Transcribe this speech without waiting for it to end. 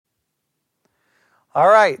All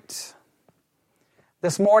right.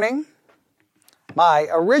 This morning, my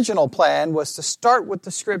original plan was to start with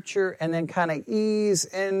the scripture and then kind of ease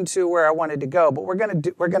into where I wanted to go. But we're going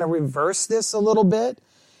to reverse this a little bit.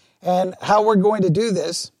 And how we're going to do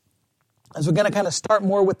this is we're going to kind of start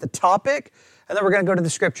more with the topic, and then we're going to go to the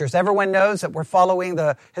scriptures. Everyone knows that we're following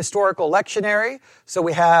the historical lectionary. So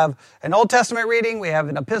we have an Old Testament reading, we have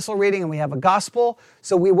an epistle reading, and we have a gospel.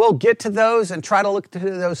 So we will get to those and try to look to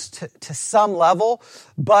those to some level.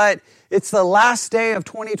 But it's the last day of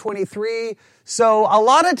 2023. So a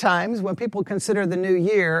lot of times when people consider the new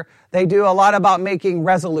year, they do a lot about making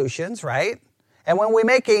resolutions, right? And when we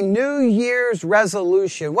make a New Year's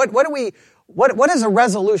resolution, what is a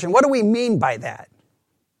resolution? What do we mean by that?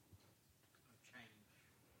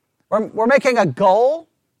 We're making a goal.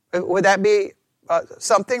 Would that be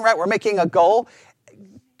something, right? We're making a goal.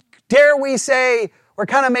 Dare we say we're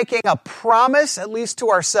kind of making a promise, at least to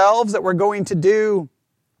ourselves, that we're going to do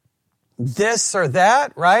this or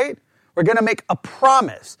that, right? We're going to make a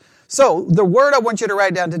promise. So the word I want you to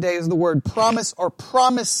write down today is the word promise or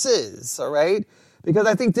promises, all right? Because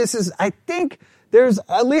I think this is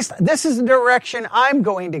the direction I'm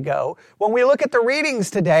going to go. When we look at the readings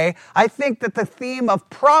today, I think that the theme of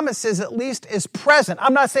promises at least is present.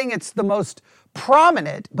 I'm not saying it's the most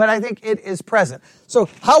prominent, but I think it is present. So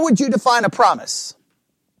how would you define a promise?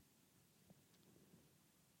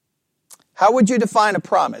 How would you define a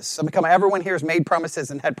promise? Everyone here has made promises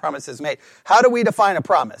and had promises made. How do we define a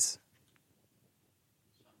promise?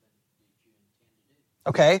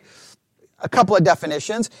 Okay, a couple of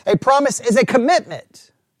definitions. A promise is a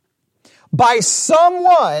commitment by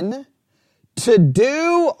someone to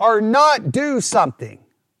do or not do something.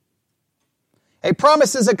 A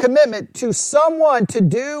promise is a commitment to someone to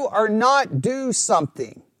do or not do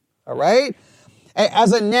something. All right?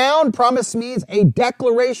 As a noun, promise means a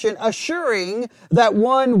declaration assuring that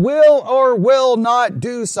one will or will not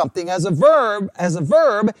do something. As a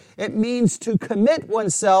verb, it means to commit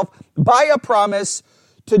oneself by a promise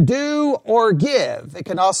to do or give. It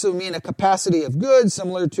can also mean a capacity of good,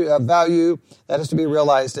 similar to a value that is to be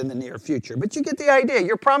realized in the near future. But you get the idea.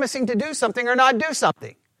 You're promising to do something or not do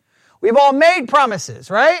something. We've all made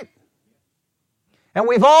promises, right? And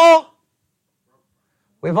we've all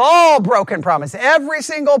broken promises. Every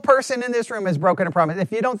single person in this room has broken a promise.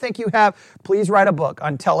 If you don't think you have, please write a book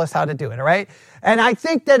on tell us how to do it, all right? And I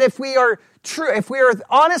think that if we are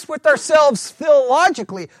honest with ourselves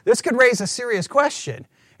theologically, this could raise a serious question.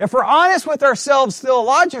 If we're honest with ourselves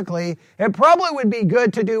theologically, it probably would be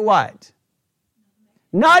good to do what?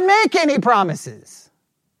 Not make any promises.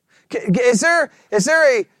 And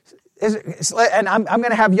I'm going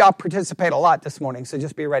to have y'all participate a lot this morning, so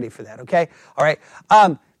just be ready for that, okay? All right.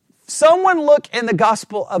 Someone look in the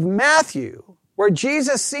Gospel of Matthew, where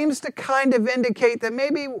Jesus seems to kind of indicate that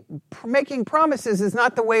maybe making promises is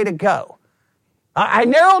not the way to go. I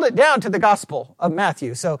narrowed it down to the Gospel of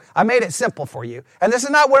Matthew, so I made it simple for you. And this is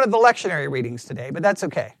not one of the lectionary readings today, but that's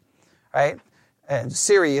okay, right? And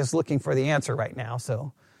Siri is looking for the answer right now,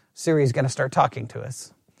 so Siri is going to start talking to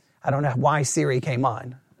us. I don't know why Siri came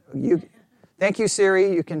on. Thank you,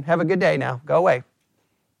 Siri. You can have a good day now. Go away.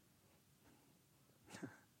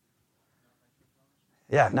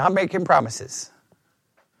 Yeah, not making promises.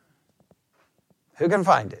 Who can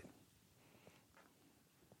find it?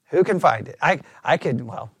 Who can find it? I could,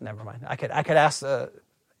 well, never mind. I could ask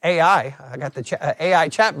AI. I got the AI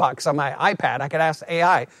chat box on my iPad. I could ask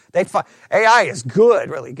AI. AI is good,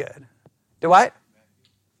 really good. Do what?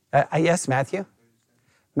 Yes, Matthew.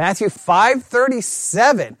 Matthew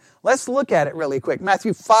 5:37. Let's look at it really quick.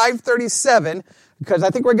 Matthew 5:37, because I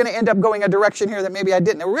think we're going to end up going a direction here that maybe I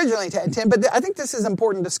didn't originally intend, but I think this is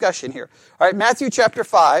important discussion here. All right, Matthew chapter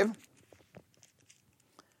 5,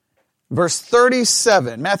 verse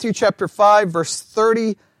 37. Matthew chapter 5, verse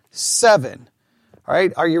 37. All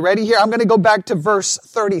right, are you ready here? I'm going to go back to verse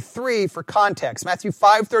 33 for context. Matthew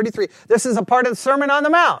 5:33. This is a part of the Sermon on the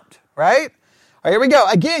Mount, right? All right, here we go.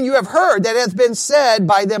 Again, you have heard that it has been said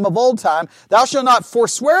by them of old time, thou shalt not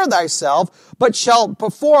forswear thyself, but shalt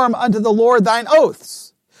perform unto the Lord thine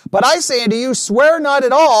oaths. But I say unto you, swear not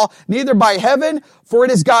at all, neither by heaven, for it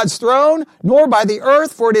is God's throne, nor by the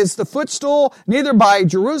earth, for it is the footstool, neither by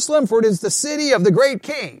Jerusalem, for it is the city of the great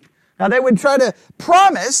king. Now they would try to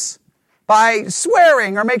promise by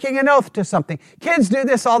swearing or making an oath to something. Kids do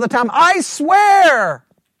this all the time. I swear.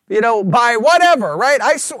 By whatever, right?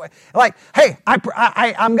 I swear, like, hey,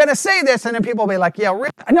 I'm going to say this, and then people will be like, yeah, really?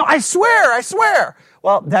 No, I swear.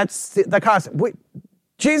 Well, that's the concept.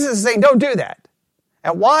 Jesus is saying, don't do that.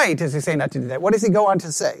 And why does he say not to do that? What does he go on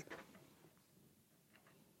to say?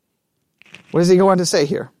 What does he go on to say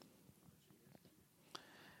here?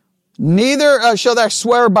 Neither shall thou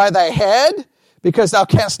swear by thy head, because thou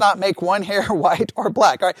canst not make one hair white or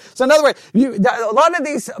black. All right. So in other words, a lot of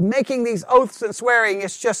these making these oaths and swearing,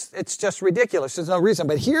 it's just ridiculous. There's no reason.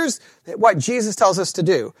 But here's what Jesus tells us to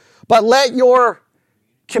do. But let your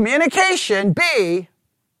communication be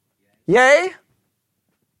yea,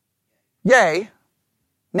 yea,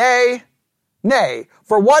 nay, nay.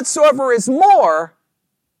 For whatsoever is more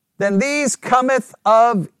than these cometh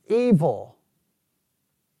of evil.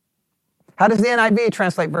 How does the NIV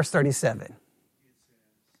translate verse 37?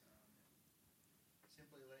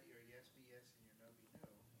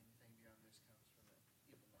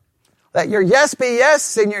 Let your yes be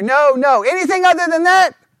yes and your no, no. Anything other than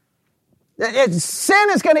that, sin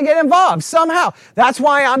is going to get involved somehow. That's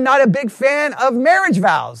why I'm not a big fan of marriage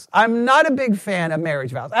vows. I'm not a big fan of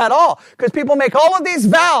marriage vows at all. Because people make all of these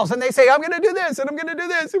vows and they say, I'm going to do this and I'm going to do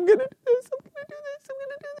this. I'm going to do this. I'm going to do this. I'm going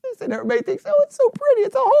to do this. And everybody thinks, oh, it's so pretty.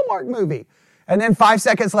 It's a Hallmark movie. And then 5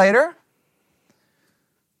 seconds later,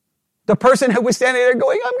 the person who was standing there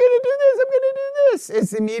going, I'm going to do this, I'm going to do this,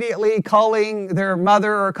 is immediately calling their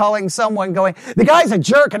mother or calling someone going, the guy's a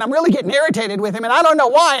jerk and I'm really getting irritated with him and I don't know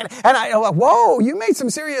why. And I go, whoa, you made some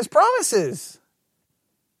serious promises.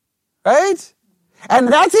 Right? And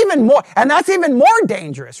that's even more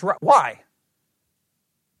dangerous. Why?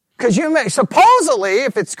 Because supposedly,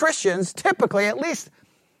 if it's Christians, typically, at least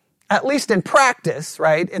in practice,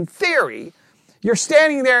 right, in theory, you're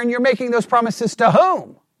standing there and you're making those promises to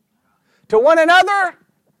whom? To one another,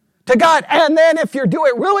 to God, and then if you do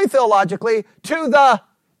it really theologically, to the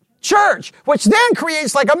church, which then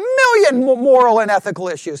creates like a million moral and ethical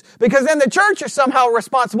issues, because then the church is somehow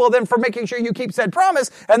responsible then for making sure you keep said promise,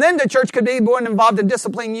 and then the church could be one involved in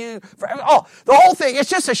disciplining you. The whole thing, it's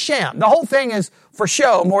just a sham. The whole thing is for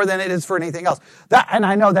show more than it is for anything else. And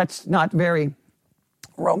I know that's not very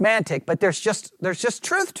romantic, but there's just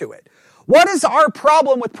truth to it. What is our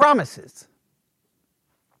problem with promises?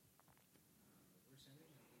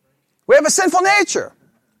 We have a sinful nature.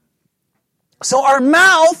 So our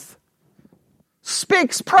mouth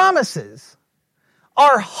speaks promises.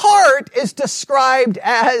 Our heart is described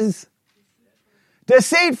as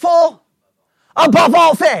deceitful above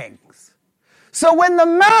all things. So when the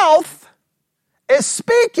mouth is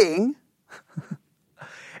speaking,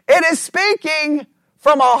 it is speaking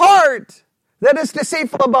from a heart that is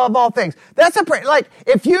deceitful above all things. That's like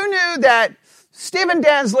if you knew that Stephen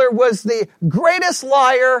Dantzler was the greatest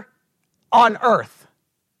liar on earth.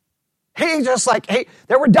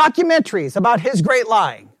 There were documentaries about his great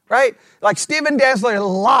lying, right? Like Stephen Dantzler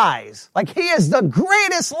lies. Like he is the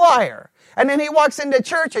greatest liar. And then he walks into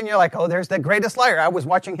church and you're like, oh, there's the greatest liar. I was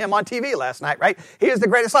watching him on TV last night, right? He is the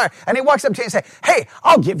greatest liar. And he walks up to you and say, hey,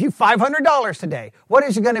 I'll give you $500 today. What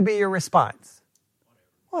is going to be your response?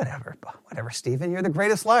 Whatever, Stephen, you're the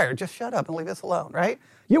greatest liar. Just shut up and leave us alone, right?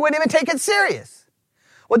 You wouldn't even take it serious.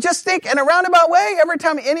 Well, just think in a roundabout way, every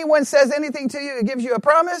time anyone says anything to you, it gives you a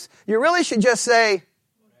promise, you really should just say,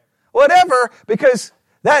 whatever, because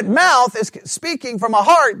that mouth is speaking from a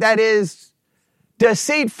heart that is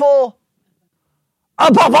deceitful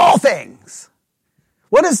above all things.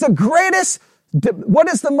 What is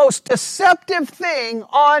the most deceptive thing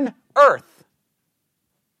on earth?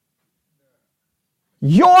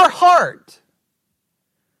 Your heart.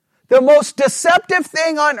 The most deceptive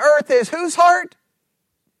thing on earth is whose heart?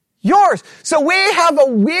 Yours. So we have a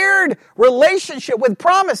weird relationship with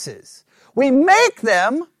promises. We make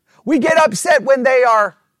them, we get upset when they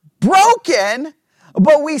are broken,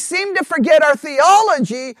 but we seem to forget our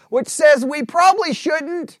theology, which says we probably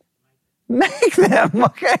shouldn't make them,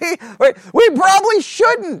 okay? We probably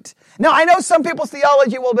shouldn't. Now, I know some people's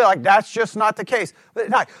theology will be like, that's just not the case.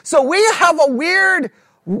 So we have a weird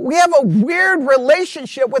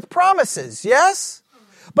relationship with promises, yes?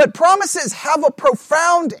 But promises have a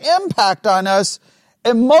profound impact on us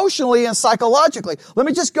emotionally and psychologically. Let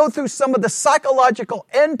me just go through some of the psychological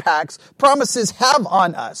impacts promises have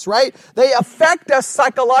on us, right? They affect us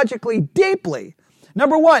psychologically deeply.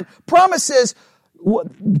 Number one, promises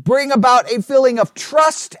bring about a feeling of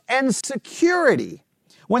trust and security.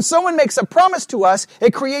 When someone makes a promise to us,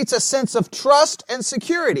 it creates a sense of trust and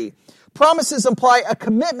security. Promises imply a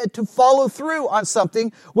commitment to follow through on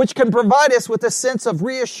something, which can provide us with a sense of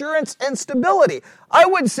reassurance and stability. I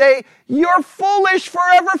would say you're foolish for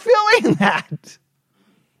ever feeling that.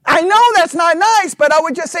 I know that's not nice, but I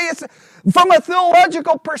would just say it's from a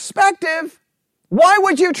theological perspective, why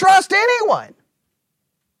would you trust anyone?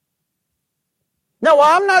 No,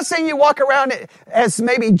 I'm not saying you walk around as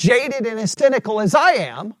maybe jaded and as cynical as I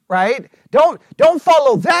am, right? Don't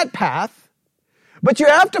follow that path. But you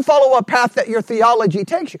have to follow a path that your theology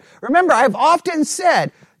takes you. Remember, I've often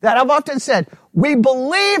said, that I've often said, we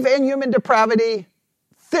believe in human depravity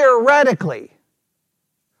theoretically.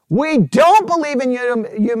 We don't believe in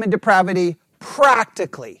human depravity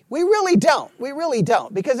practically. We really don't. We really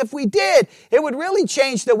don't. Because if we did, it would really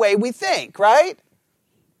change the way we think, right?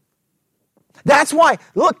 That's why,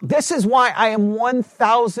 look, this is why I am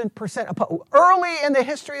 1,000% opposed. Early in the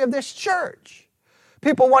history of this church,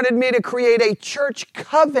 people wanted me to create a church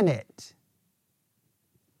covenant.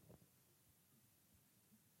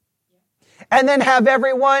 And then have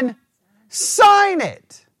everyone sign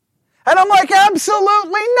it. And I'm like,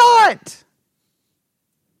 absolutely not.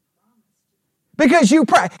 Because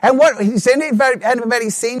and what, has anybody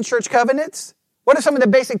seen church covenants? What are some of the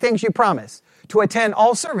basic things you promise? To attend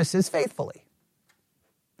all services faithfully.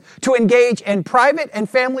 To engage in private and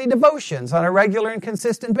family devotions on a regular and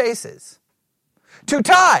consistent basis. To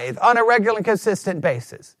tithe on a regular and consistent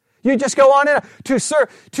basis. You just go on and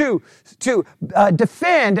to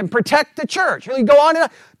defend and protect the church. You go on and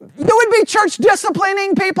you would be church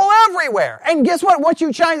disciplining people everywhere. And guess what? Once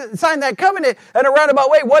you sign that covenant in a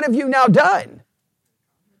roundabout way, what have you now done?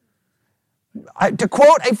 To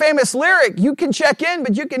quote a famous lyric, you can check in,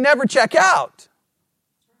 but you can never check out.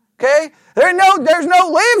 Okay? There's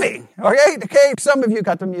no leaving. Okay? Some of you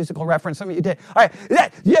got the musical reference. Some of you did. All right.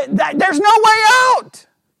 There's no way out.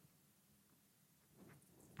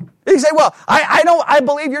 You say, well, I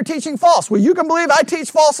believe you're teaching false. Well, you can believe I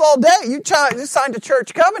teach false all day. You signed a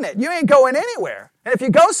church covenant. You ain't going anywhere. And if you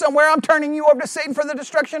go somewhere, I'm turning you over to Satan for the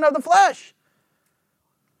destruction of the flesh.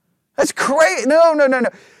 That's crazy. No.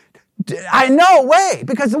 I know way.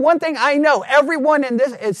 Because the one thing I know, everyone in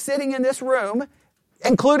this is sitting in this room,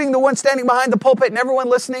 including the one standing behind the pulpit and everyone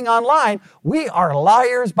listening online, we are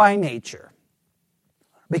liars by nature.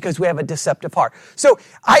 Because we have a deceptive heart. So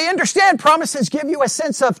I understand promises give you a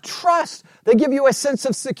sense of trust. They give you a sense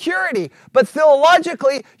of security. But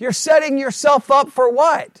theologically, you're setting yourself up for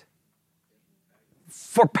what?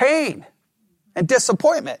 For pain and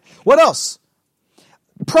disappointment. What else?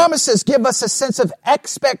 Promises give us a sense of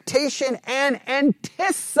expectation and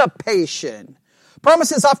anticipation.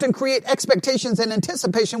 Promises often create expectations and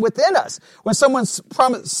anticipation within us. When someone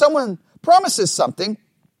promises something,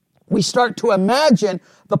 we start to imagine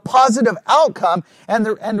the positive outcome and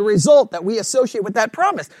the result that we associate with that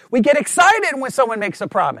promise. We get excited when someone makes a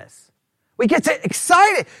promise. We get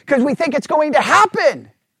excited because we think it's going to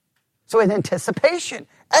happen. So in anticipation,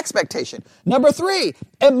 expectation. Number 3,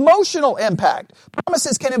 emotional impact.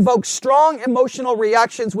 Promises can evoke strong emotional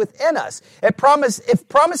reactions within us. If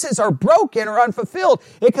promises are broken or unfulfilled,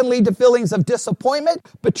 it can lead to feelings of disappointment,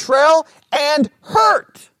 betrayal, and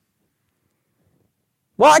hurt.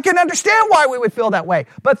 Well, I can understand why we would feel that way.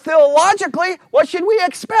 But theologically, what should we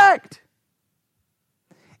expect?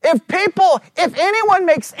 If anyone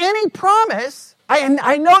makes any promise,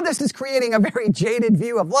 I know this is creating a very jaded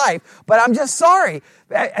view of life, but I'm just sorry.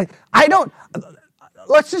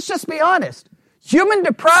 Let's just be honest. Human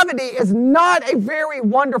depravity is not a very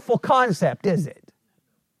wonderful concept, is it?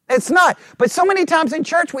 It's not. But so many times in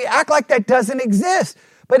church, we act like that doesn't exist.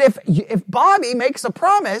 But if Bobby makes a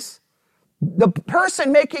promise, the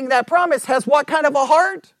person making that promise has what kind of a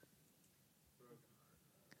heart?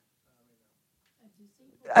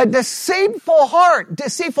 A deceitful heart.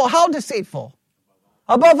 Deceitful. How deceitful?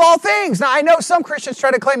 Above all things. Now, I know some Christians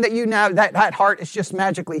try to claim that that heart is just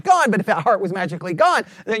magically gone, but if that heart was magically gone,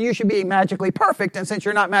 then you should be magically perfect. And since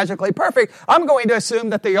you're not magically perfect, I'm going to assume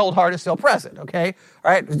that the old heart is still present, okay?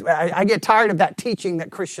 All right? I get tired of that teaching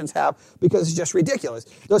that Christians have because it's just ridiculous.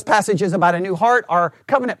 Those passages about a new heart are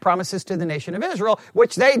covenant promises to the nation of Israel,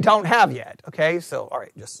 which they don't have yet, okay? So, all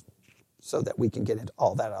right, just so that we can get into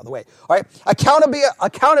all that out of the way. All right?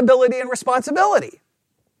 Accountability and responsibility.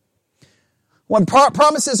 When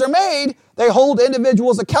promises are made, they hold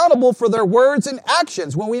individuals accountable for their words and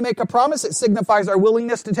actions. When we make a promise, it signifies our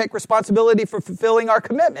willingness to take responsibility for fulfilling our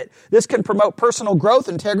commitment. This can promote personal growth,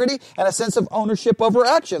 integrity, and a sense of ownership over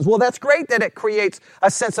actions. Well, that's great that it creates a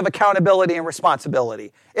sense of accountability and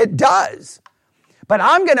responsibility. It does. But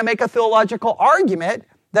I'm going to make a theological argument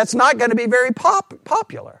that's not going to be very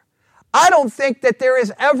popular. I don't think that there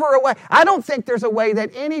is ever a way. I don't think there's a way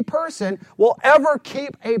that any person will ever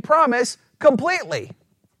keep a promise completely.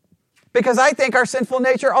 Because I think our sinful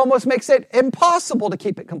nature almost makes it impossible to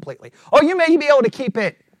keep it completely. Oh, you may be able to keep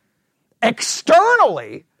it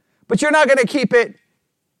externally, but you're not going to keep it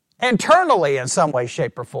internally in some way,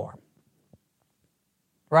 shape, or form.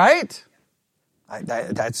 Right?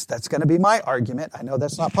 That's going to be my argument. I know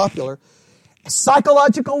that's not popular.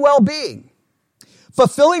 Psychological well-being.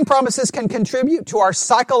 Fulfilling promises can contribute to our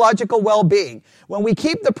psychological well-being. When we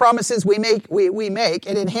keep the promises we make,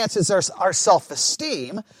 it enhances our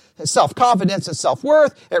self-esteem, self-confidence, and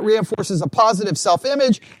self-worth. It reinforces a positive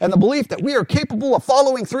self-image and the belief that we are capable of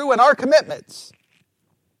following through in our commitments.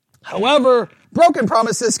 However, broken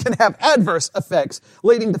promises can have adverse effects,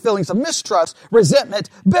 leading to feelings of mistrust, resentment,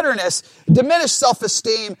 bitterness, diminished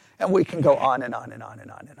self-esteem, and we can go on and on and on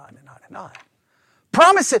and on and on and on and on.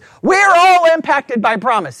 Promises, we're all impacted by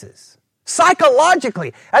promises.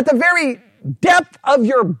 Psychologically, at the very depth of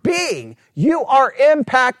your being, you are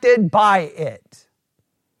impacted by it.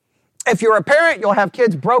 If you're a parent, you'll have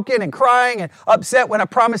kids broken and crying and upset when a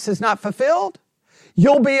promise is not fulfilled.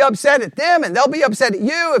 You'll be upset at them and they'll be upset at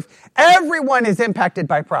you. If everyone is impacted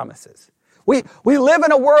by promises. We live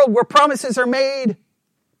in a world where promises are made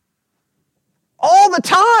all the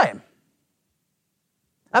time.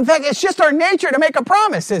 In fact, it's just our nature to make a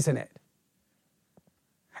promise, isn't it?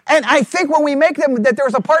 And I think when we make them, that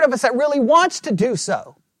there's a part of us that really wants to do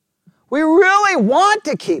so. We really want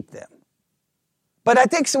to keep them. But I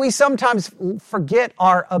think we sometimes forget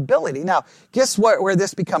our ability. Now, guess what? Where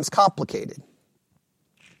this becomes complicated.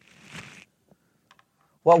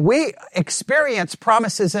 Well, we experience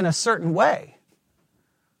promises in a certain way.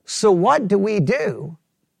 So what do we do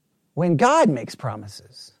when God makes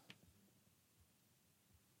promises?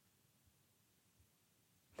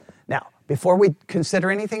 Now, before we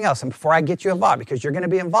consider anything else, and before I get you involved, because you're going to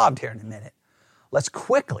be involved here in a minute, let's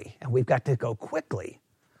quickly, and we've got to go quickly,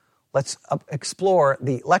 let's explore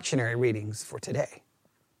the lectionary readings for today.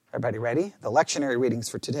 Everybody ready? The lectionary readings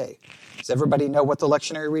for today. Does everybody know what the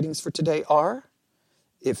lectionary readings for today are?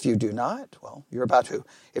 If you do not, well, you're about to.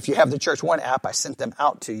 If you have the Church One app, I sent them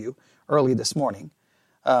out to you early this morning.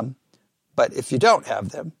 But if you don't have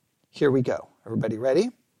them, here we go. Everybody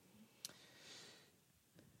ready?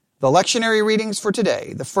 The lectionary readings for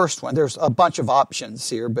today, the first one, there's a bunch of options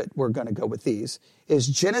here, but we're going to go with these, is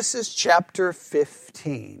Genesis chapter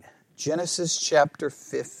 15. Genesis chapter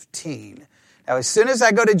 15. Now, as soon as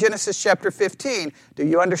I go to Genesis chapter 15, do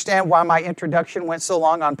you understand why my introduction went so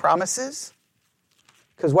long on promises?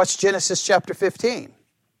 Because what's Genesis chapter 15?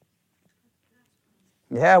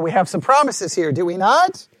 Yeah, we have some promises here, do we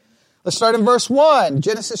not? Let's start in verse 1.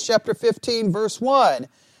 Genesis chapter 15, verse 1.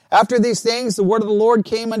 After these things, the word of the Lord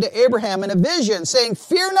came unto Abraham in a vision, saying,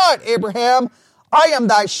 Fear not, Abraham, I am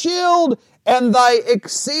thy shield and thy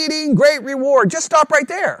exceeding great reward. Just stop right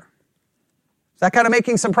there. Is that kind of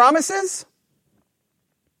making some promises?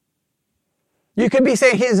 You could be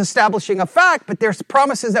saying he is establishing a fact, but there's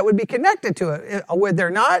promises that would be connected to it. Would there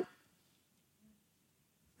not?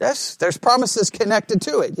 Yes, there's promises connected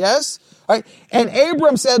to it, yes? All right. And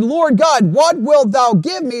Abram said, Lord God, what wilt thou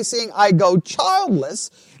give me, seeing I go childless,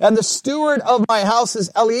 and the steward of my house is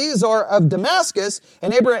Eliezer of Damascus?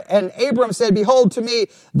 And Abram said, Behold, to me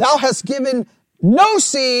thou hast given no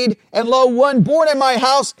seed, and lo, one born in my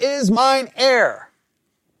house is mine heir.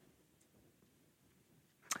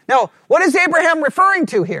 Now, what is Abraham referring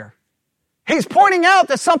to here? He's pointing out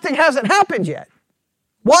that something hasn't happened yet.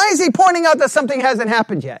 Why is he pointing out that something hasn't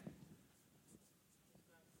happened yet?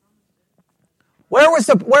 Where was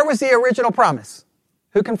the original promise?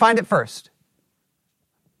 Who can find it first?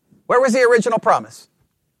 Where was the original promise?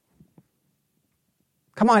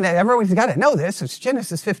 Come on, everyone's got to know this. It's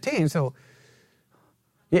Genesis 15, so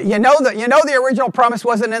you know the original promise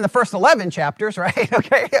wasn't in the first 11 chapters, right?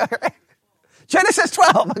 Okay, all right. Genesis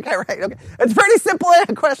 12. Okay, right. Okay. It's a pretty simple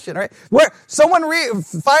question, right? Where someone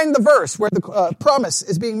find the verse where the promise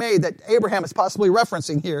is being made that Abraham is possibly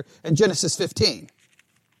referencing here in Genesis 15.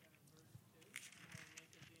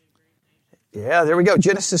 Yeah, there we go.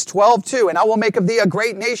 Genesis 12:2. And I will make of thee a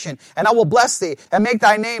great nation, and I will bless thee, and make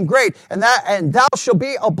thy name great, and thou shalt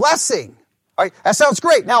be a blessing. All right, that sounds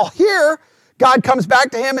great. Now here, God comes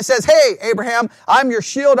back to him and says, Hey, Abraham, I'm your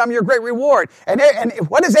shield, I'm your great reward. And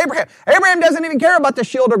what is Abraham? Abraham doesn't even care about the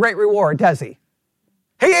shield or great reward, does he?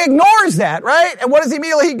 He ignores that, right? And what does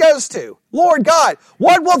he goes to? Lord God,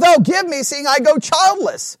 what wilt thou give me, seeing I go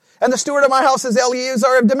childless? And the steward of my house is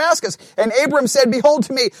Eliezer of Damascus. And Abram said, Behold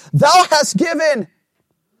to me, thou hast given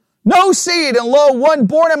no seed, and lo, one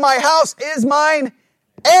born in my house is mine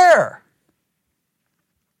heir.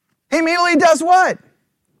 He immediately does what?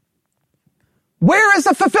 Where is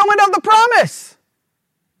the fulfillment of the promise?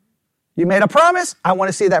 You made a promise. I want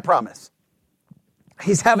to see that promise.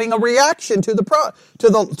 He's having a reaction to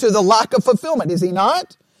the lack of fulfillment, is he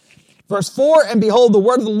not? Verse 4, and behold, the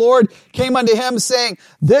word of the Lord came unto him, saying,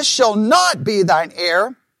 This shall not be thine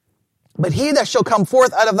heir, but he that shall come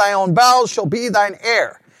forth out of thy own bowels shall be thine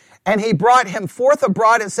heir. And he brought him forth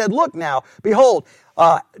abroad and said, Look now, behold,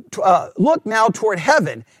 look now toward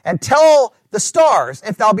heaven and tell the stars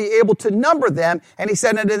if thou be able to number them. And he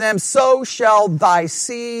said unto them, so shall thy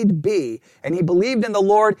seed be. And he believed in the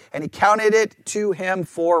Lord, and he counted it to him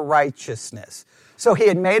for righteousness. So he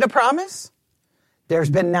had made a promise. There's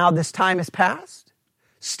been now this time has passed.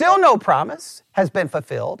 Still no promise has been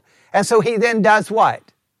fulfilled. And so he then does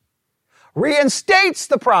what? Reinstates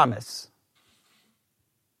the promise.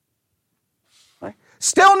 Right?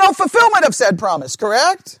 Still no fulfillment of said promise,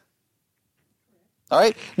 correct? All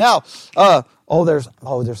right. Now, there's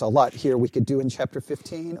a lot here we could do in chapter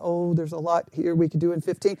 15. There's a lot here we could do in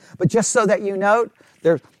 15. But just so that you note,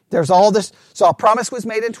 there's all this. So a promise was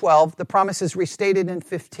made in 12. The promise is restated in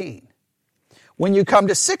 15. When you come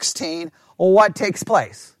to 16, what takes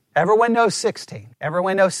place? Everyone knows 16.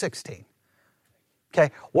 Everyone knows 16.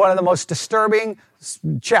 Okay. One of the most disturbing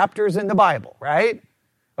chapters in the Bible, right?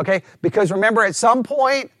 Okay. Because remember, at some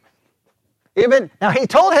point, now he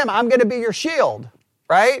told him, I'm going to be your shield.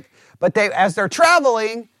 Right? But as they're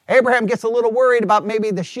traveling, Abraham gets a little worried about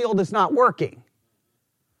maybe the shield is not working.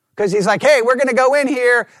 Because he's like, hey, we're going to go in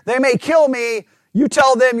here. They may kill me. You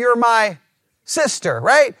tell them you're my sister,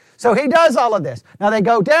 right? So he does all of this. Now they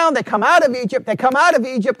go down. They come out of Egypt. They come out of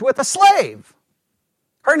Egypt with a slave.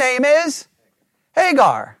 Her name is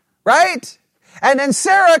Hagar, right? And then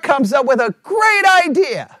Sarah comes up with a great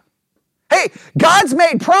idea. Hey, God's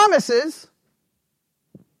made promises.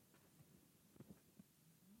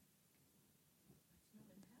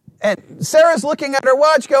 And Sarah's looking at her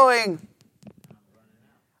watch going,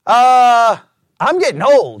 I'm getting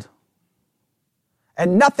old.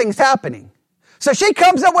 And nothing's happening. So she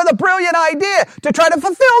comes up with a brilliant idea to try to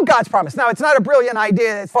fulfill God's promise. Now, it's not a brilliant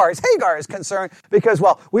idea as far as Hagar is concerned because,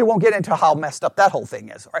 we won't get into how messed up that whole thing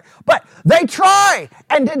is. All right? But they try.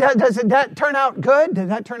 And does that turn out good? Does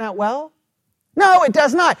that turn out well? No, it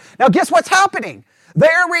does not. Now, guess what's happening?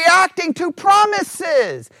 They're reacting to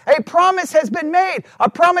promises. A promise has been made. A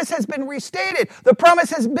promise has been restated. The promise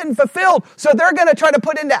has been fulfilled. So they're going to try to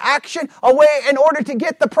put into action a way in order to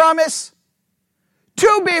get the promise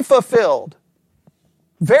to be fulfilled.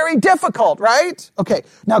 Very difficult, right? Okay,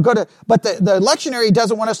 now but the lectionary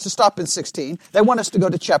doesn't want us to stop in 16. They want us to go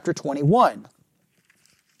to chapter 21.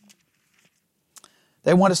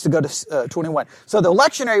 They want us to go to 21. So the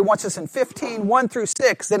lectionary wants us in 15, 1 through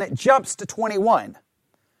 6, then it jumps to 21.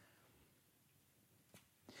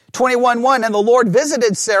 21:1, and the Lord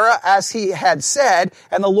visited Sarah as he had said,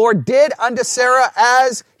 and the Lord did unto Sarah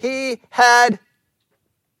as he had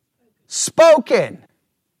spoken.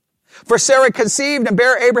 For Sarah conceived and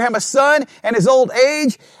bare Abraham a son in his old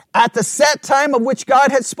age, at the set time of which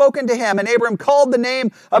God had spoken to him. And Abraham called the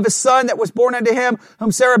name of his son that was born unto him,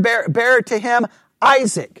 whom Sarah bare to him,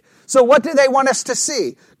 Isaac. So what do they want us to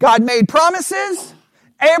see? God made promises.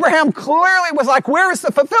 Abraham clearly was like, where is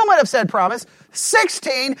the fulfillment of said promise?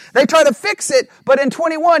 16, they try to fix it, but in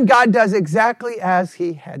 21, God does exactly as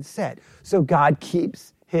he had said. So God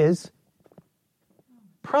keeps his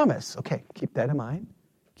promise. Okay, keep that in mind.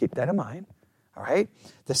 Keep that in mind. All right.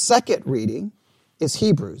 The second reading is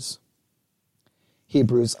Hebrews.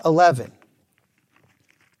 Hebrews 11.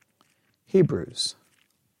 Hebrews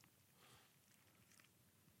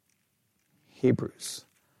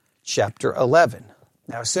chapter 11.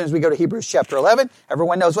 Now, as soon as we go to Hebrews chapter 11,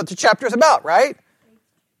 everyone knows what the chapter is about, right?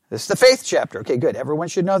 This is the faith chapter. Okay, good. Everyone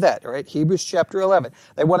should know that, all right? Hebrews chapter 11.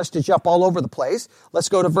 They want us to jump all over the place. Let's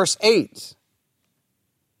go to verse 8.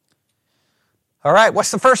 All right, what's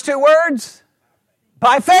the first two words?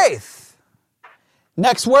 By faith.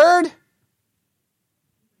 Next word?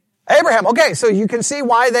 Abraham. Okay, so you can see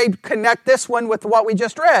why they connect this one with what we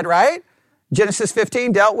just read, right? Genesis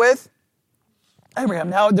 15 dealt with Abraham.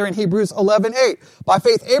 Now they're in Hebrews 11:8. By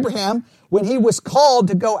faith, Abraham, when he was called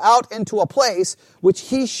to go out into a place which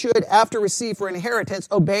he should after receive for inheritance,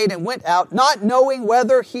 obeyed and went out, not knowing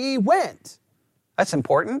whither he went. That's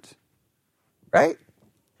important, right?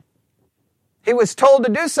 He was told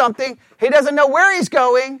to do something. He doesn't know where he's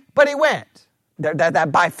going, but he went.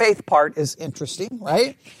 That by faith part is interesting,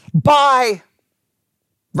 right? By,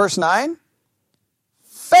 verse 9,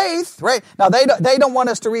 faith, right? Now, they don't want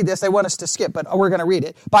us to read this. They want us to skip, but we're going to read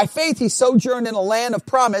it. By faith, he sojourned in a land of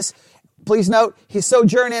promise. Please note, he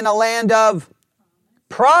sojourned in a land of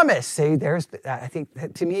promise. See, I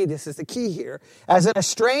think to me, this is the key here. As in a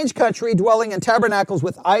strange country, dwelling in tabernacles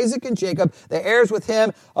with Isaac and Jacob, the heirs with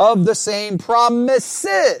him of the same promise.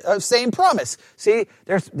 See,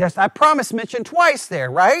 there's that promise mentioned twice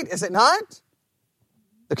there, right? Is it not?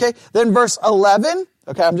 Okay, then verse 11.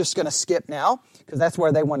 Okay, I'm just going to skip now, because that's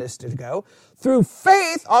where they want us to go. Through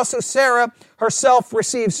faith, also Sarah herself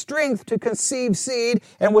received strength to conceive seed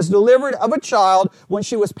and was delivered of a child when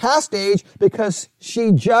she was past age because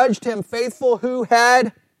she judged him faithful who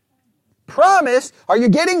had promised. Are you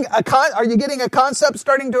getting a concept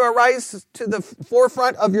starting to arise to the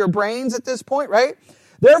forefront of your brains at this point, right?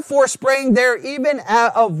 Therefore sprang there even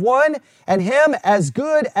of one, and him as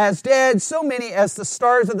good as dead, so many as the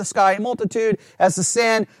stars of the sky, multitude as the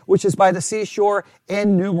sand which is by the seashore,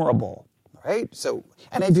 innumerable. Right? So,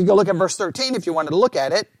 and if you go look at verse 13, if you wanted to look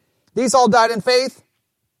at it, these all died in faith,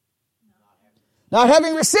 not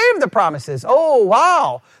having received the promises. Oh,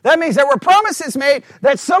 wow. That means there were promises made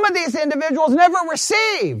that some of these individuals never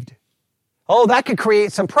received. Oh, that could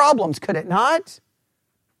create some problems, could it not?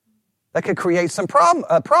 That could create some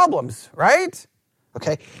problems, right?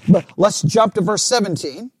 Okay, but let's jump to verse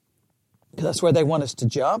 17, because that's where they want us to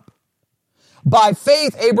jump. By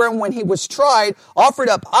faith, Abraham, when he was tried, offered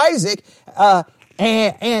up Isaac,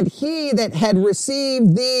 and he that had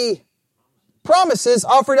received the promises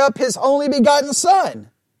offered up his only begotten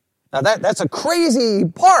son. Now that's a crazy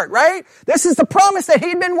part, right? This is the promise that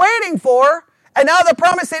he'd been waiting for. And now the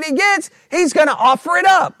promise that he gets, he's going to offer it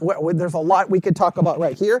up. There's a lot we could talk about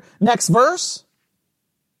right here. Next verse.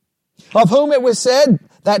 Of whom it was said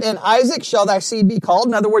that in Isaac shall thy seed be called.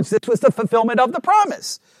 In other words, this was the fulfillment of the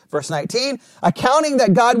promise. Verse 19. Accounting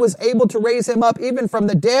that God was able to raise him up even from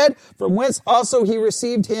the dead, from whence also he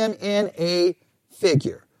received him in a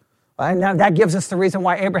figure. And now that gives us the reason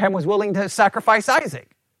why Abraham was willing to sacrifice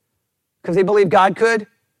Isaac. Because he believed God could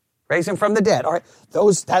raise him from the dead. All right,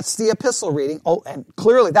 that's the epistle reading. Oh, and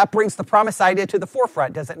clearly that brings the promise idea to the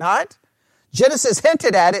forefront, does it not? Genesis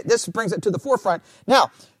hinted at it. This brings it to the forefront.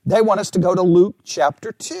 Now, they want us to go to Luke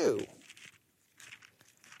chapter 2.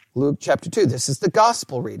 Luke chapter 2. This is the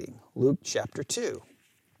gospel reading. Luke chapter 2.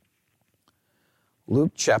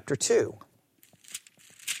 Luke chapter 2.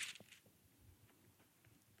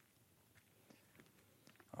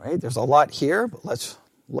 All right, there's a lot here, but let's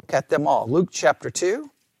look at them all. Luke chapter 2.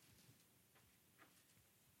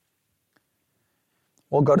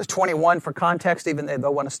 We'll go to 21 for context, even though they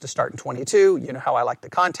want us to start in 22. You know how I like the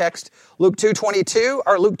context. Luke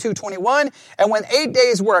 2:21. And when 8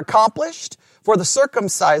 days were accomplished for the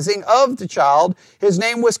circumcising of the child, his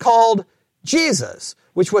name was called Jesus,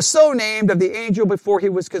 which was so named of the angel before he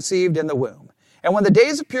was conceived in the womb. And when the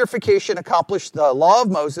days of purification accomplished, the law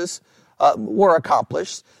of Moses were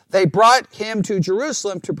accomplished, they brought him to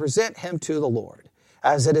Jerusalem to present him to the Lord.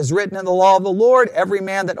 As it is written in the law of the Lord, every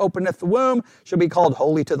man that openeth the womb shall be called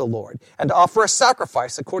holy to the Lord, and to offer a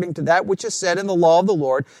sacrifice according to that which is said in the law of the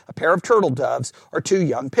Lord, a pair of turtle doves or 2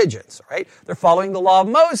 young pigeons. Right? They're following the law of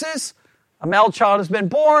Moses. A male child has been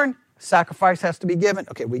born. Sacrifice has to be given.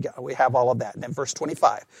 Okay, we have all of that. And then verse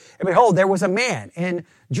 25. And behold, there was a man in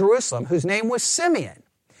Jerusalem whose name was Simeon.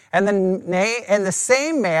 And the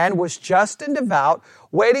same man was just and devout,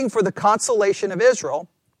 waiting for the consolation of Israel.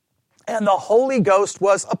 And the Holy Ghost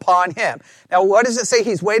was upon him. Now, what does it say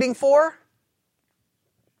he's waiting for?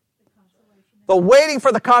 The waiting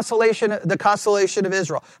for the consolation of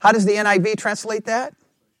Israel. How does the NIV translate that?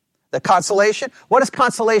 The consolation. What does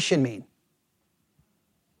consolation mean?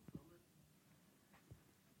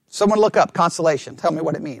 Someone look up consolation. Tell me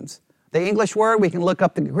what it means. The English word, we can look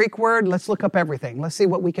up the Greek word. Let's look up everything. Let's see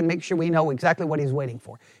what we can make sure we know exactly what he's waiting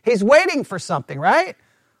for. He's waiting for something, right?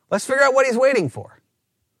 Let's figure out what he's waiting for.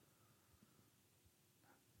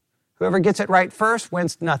 Whoever gets it right first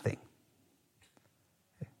wins nothing.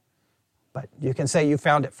 But you can say you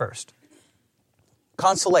found it first.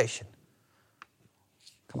 Consolation.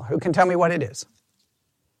 Come on, who can tell me what it is?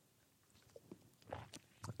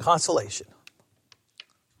 Consolation.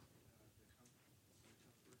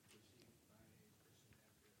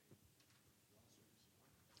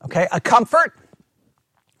 Okay, a comfort.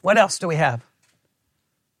 What else do we have?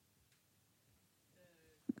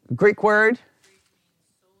 Greek word.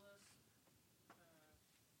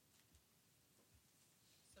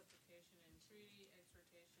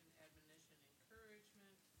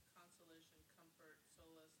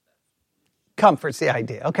 Comfort's the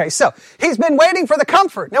idea. Okay, so he's been waiting for the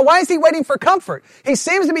comfort. Now, why is he waiting for comfort? He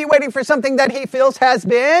seems to be waiting for something that he feels has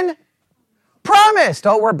been promised.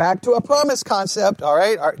 Oh, we're back to a promise concept. All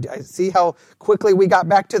right. See how quickly we got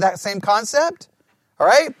back to that same concept? All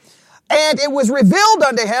right. And it was revealed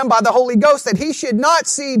unto him by the Holy Ghost that he should not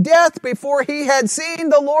see death before he had seen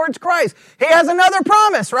the Lord's Christ. He has another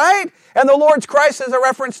promise, right? And the Lord's Christ is a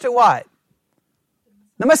reference to what?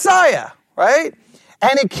 The Messiah, right?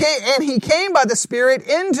 And he came by the Spirit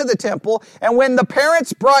into the temple, and when the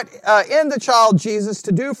parents brought in the child Jesus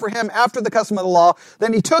to do for him after the custom of the law,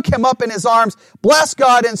 then he took him up in his arms, blessed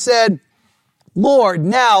God, and said, Lord,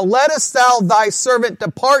 now lettest thou thy servant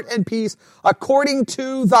depart in peace according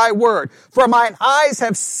to thy word. For mine eyes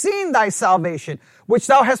have seen thy salvation, which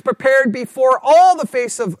thou hast prepared before the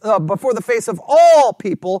face of all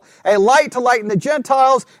people, a light to lighten the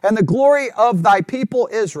Gentiles, and the glory of thy people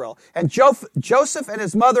Israel. And Joseph and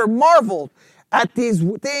his mother marveled at these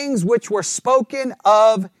things which were spoken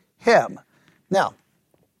of him. Now,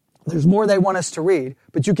 there's more they want us to read,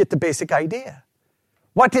 but you get the basic idea.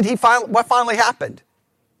 What finally happened?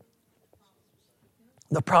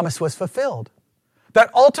 The promise was fulfilled.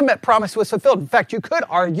 That ultimate promise was fulfilled. In fact, you could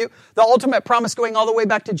argue the ultimate promise going all the way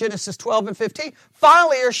back to Genesis 12 and 15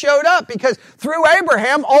 finally showed up, because through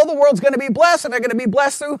Abraham, all the world's going to be blessed, and they're going to be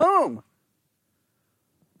blessed through whom?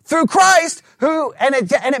 Through Christ, and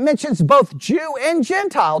it mentions both Jew and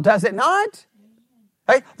Gentile, does it not?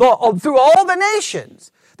 Right? Through all the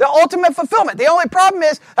nations. The ultimate fulfillment. The only problem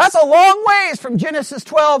is that's a long ways from Genesis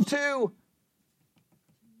 12 to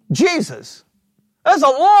Jesus. That's a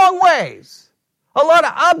long ways. A lot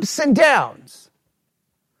of ups and downs.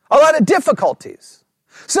 A lot of difficulties.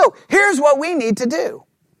 So here's what we need to do.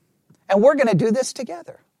 And we're going to do this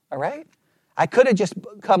together. All right? I could have just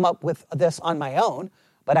come up with this on my own,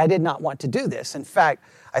 but I did not want to do this. In fact,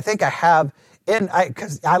 I think I have,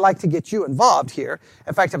 because I like to get you involved here.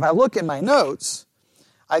 In fact, if I look in my notes,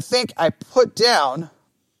 I think I put down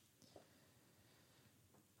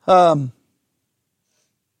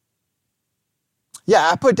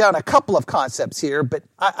I put down a couple of concepts here, but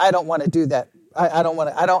I don't want to do that.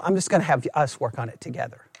 I'm just going to have us work on it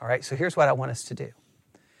together. All right. So here's what I want us to do.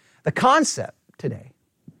 The concept today,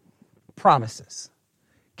 promises.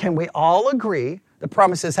 Can we all agree that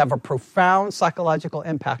promises have a profound psychological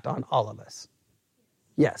impact on all of us?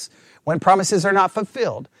 Yes. When promises are not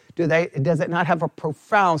fulfilled, does it not have a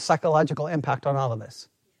profound psychological impact on all of us?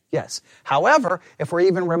 Yes. However, if we're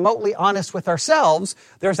even remotely honest with ourselves,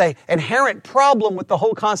 there's an inherent problem with the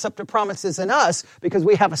whole concept of promises in us, because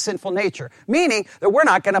we have a sinful nature, meaning that we're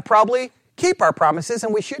not going to probably keep our promises,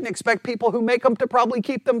 and we shouldn't expect people who make them to probably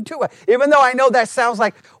keep them too. Even though I know that sounds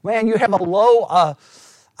like, man, you have a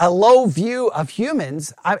low view of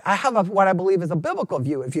humans. I have what I believe is a biblical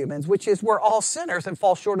view of humans, which is we're all sinners and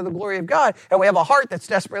fall short of the glory of God, and we have a heart that's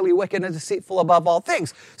desperately wicked and deceitful above all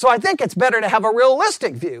things. So I think it's better to have a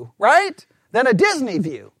realistic view, right, than a Disney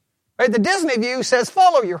view. Right? The Disney view says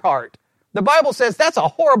follow your heart. The Bible says that's a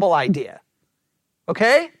horrible idea.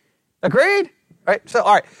 Okay? Agreed? Right? So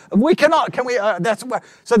all right,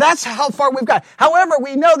 so that's how far we've got. However,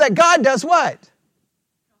 we know that God does what?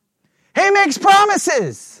 He makes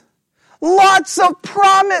promises. Lots of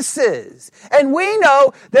promises. And we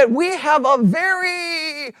know that we have a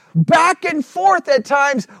very back and forth at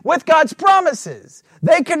times with God's promises.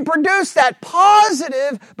 They can produce that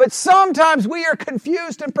positive, but sometimes we are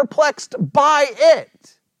confused and perplexed by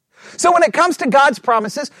it. So when it comes to God's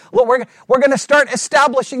promises, look, we're going to start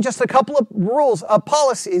establishing just a couple of rules,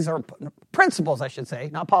 policies, or principles, I should say,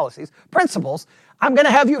 not policies, principles. I'm going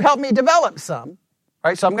to have you help me develop some.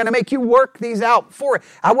 Right, so I'm going to make you work these out for it.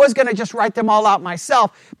 I was going to just write them all out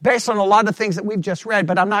myself based on a lot of things that we've just read,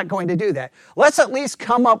 but I'm not going to do that. Let's at least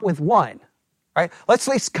come up with one. Right? Let's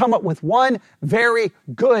at least come up with one very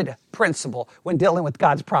good principle when dealing with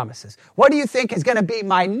God's promises. What do you think is going to be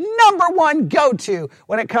my number one go-to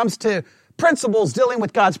when it comes to principles dealing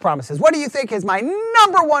with God's promises? What do you think is my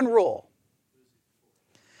number one rule?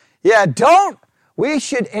 Yeah, we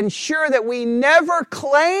should ensure that we never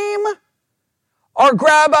claim or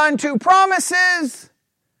grab onto promises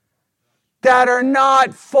that are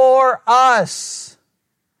not for us.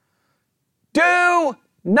 Do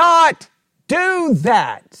not do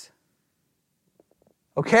that.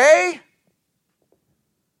 Okay?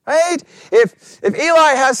 Right? If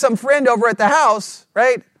Eli has some friend over at the house,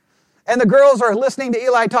 right, and the girls are listening to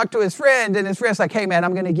Eli talk to his friend, and his friend's like, hey man,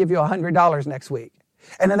 I'm going to give you $100 next week.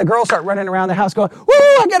 And then the girls start running around the house going, woo,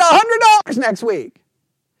 I get $100 next week.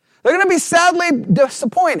 They're going to be sadly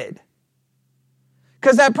disappointed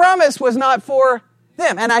because that promise was not for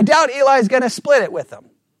them. And I doubt Eli's going to split it with them.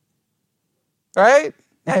 Right?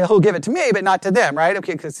 Now, he'll give it to me, but not to them, right?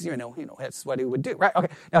 Okay, because, that's what he would do, right? Okay,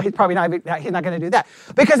 now he's not going to do that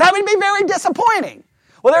because that would be very disappointing.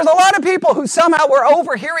 Well, there's a lot of people who somehow were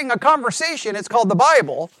overhearing a conversation. It's called the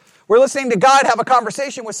Bible. We're listening to God have a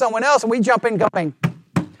conversation with someone else, and we jump in going,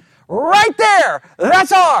 right there,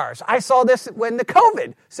 that's ours. I saw this in the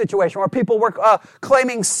COVID situation where people were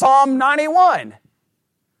claiming Psalm 91.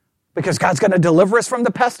 Because God's going to deliver us from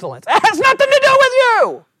the pestilence. It has nothing to do with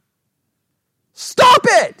you. Stop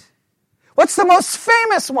it. What's the most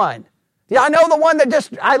famous one? Yeah, I know the one that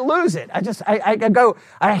I lose it.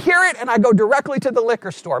 I hear it and I go directly to the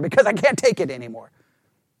liquor store because I can't take it anymore.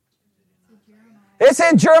 It's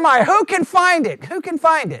in Jeremiah. Who can find it? Who can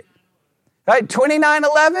find it? Right,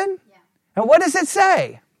 29:11? Yeah. And what does it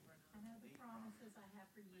say? I know the promises I have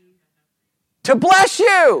for you. To bless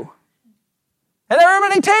you. And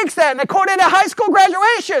everybody takes that. And according to high school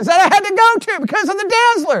graduations that I had to go to because of the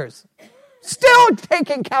Dazzlers. Still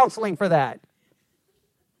taking counseling for that.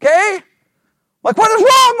 Okay? Like, what is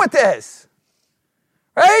wrong with this?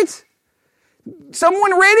 Right?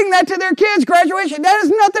 Someone reading that to their kids, graduation, that has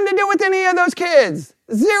nothing to do with any of those kids.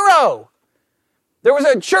 Zero. There was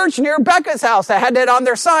a church near Becca's house that had that on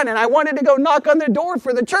their sign, and I wanted to go knock on the door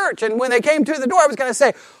for the church. And when they came to the door, I was going to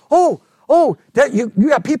say, that you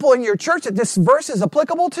got people in your church that this verse is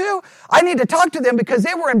applicable to? I need to talk to them because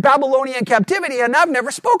they were in Babylonian captivity, and I've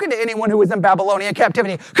never spoken to anyone who was in Babylonian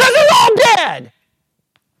captivity because they're all dead.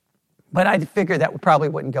 But I figured that probably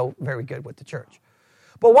wouldn't go very good with the church.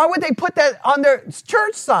 But why would they put that on their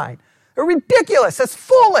church sign? They're ridiculous. That's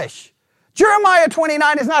foolish. Jeremiah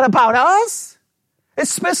 29 is not about us.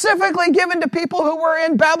 It's specifically given to people who were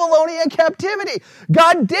in Babylonian captivity.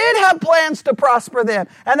 God did have plans to prosper them.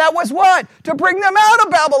 And that was what? To bring them out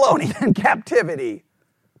of Babylonian captivity.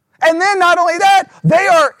 And then not only that, they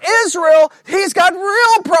are Israel. He's got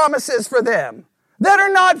real promises for them that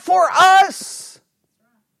are not for us.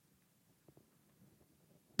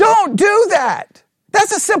 Don't do that.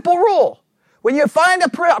 That's a simple rule. When you find a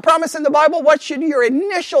promise in the Bible, what should your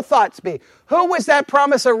initial thoughts be? Who was that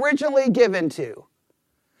promise originally given to?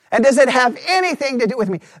 And does it have anything to do with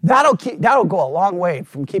me? That'll go a long way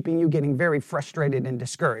from keeping you getting very frustrated and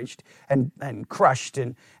discouraged and crushed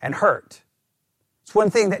and hurt. It's one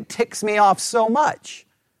thing that ticks me off so much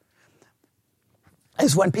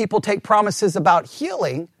is when people take promises about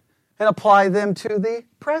healing and apply them to the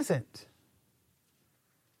present.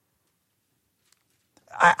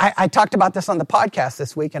 I talked about this on the podcast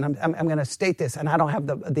this week, and I'm going to state this, and I don't have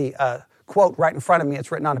the quote right in front of me.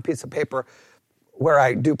 It's written on a piece of paper where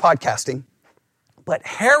I do podcasting. But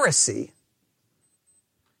heresy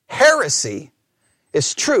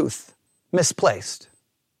is truth misplaced.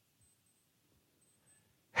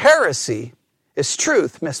 Heresy is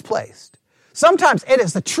truth misplaced. Sometimes it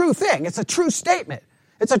is the true thing. It's a true statement.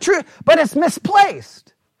 It's a true, but it's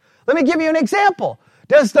misplaced. Let me give you an example.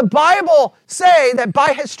 Does the Bible say that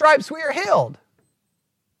by his stripes we are healed?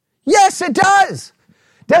 Yes, it does.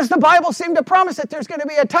 Does the Bible seem to promise that there's going to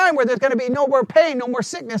be a time where there's going to be no more pain, no more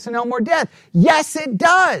sickness, and no more death? Yes, it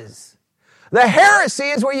does. The heresy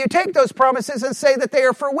is where you take those promises and say that they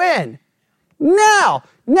are for when? Now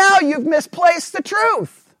you've misplaced the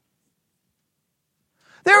truth.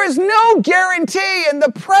 There is no guarantee in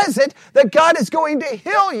the present that God is going to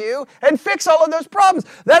heal you and fix all of those problems.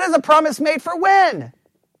 That is a promise made for when?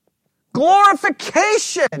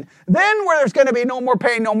 Glorification. Then where there's going to be no more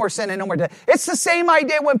pain, no more sin, and no more death. It's the same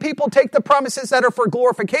idea when people take the promises that are for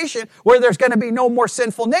glorification, where there's going to be no more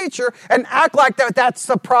sinful nature, and act like that's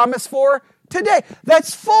the promise for today.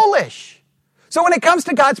 That's foolish. So when it comes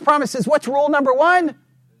to God's promises, what's rule number one?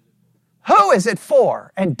 Who is it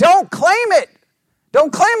for? And don't claim it.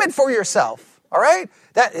 Don't claim it for yourself. All right?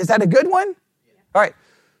 Is that a good one? All right.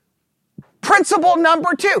 Principle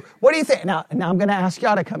number 2. What do you think? Now I'm going to ask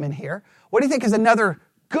y'all to come in here. What do you think is another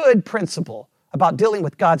good principle about dealing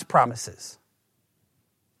with God's promises?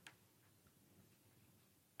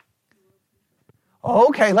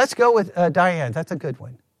 Okay, let's go with Diane. That's a good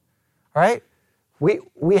one. All right?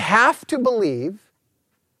 We have to believe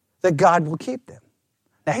that God will keep them.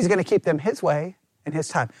 Now, he's going to keep them his way and his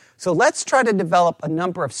time. So let's try to develop a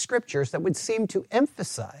number of scriptures that would seem to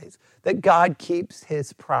emphasize that God keeps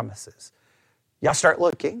his promises. Y'all start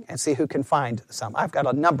looking and see who can find some. I've got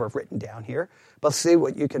a number written down here, but see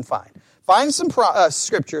what you can find. Find some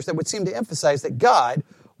scriptures that would seem to emphasize that God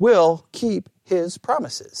will keep his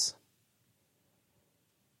promises.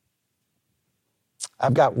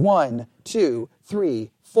 I've got 1, 2,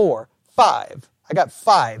 3, 4, 5. I got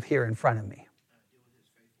 5 here in front of me.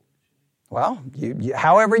 Well, you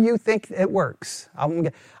however you think it works. I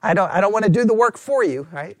don't want to do the work for you,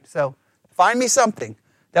 right? So find me something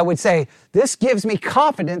that would say, this gives me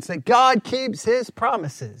confidence that God keeps his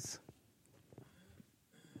promises.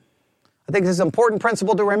 I think this is an important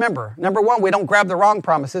principle to remember. Number 1, we don't grab the wrong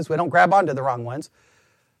promises. We don't grab onto the wrong ones.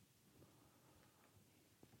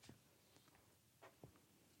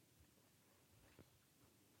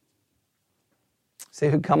 See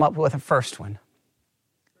who come up with the first one.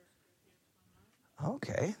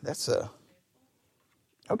 Okay,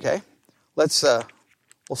 okay.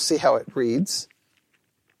 We'll see how it reads.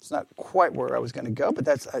 It's not quite where I was going to go, but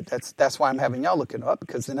that's why I'm having y'all look it up,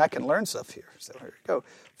 because then I can learn stuff here. So here we go.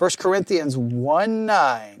 1 Corinthians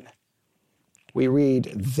 1:9. We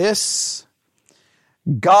read this: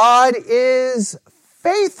 God is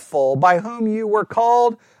faithful, by whom you were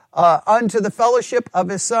called unto the fellowship of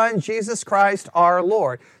his Son, Jesus Christ our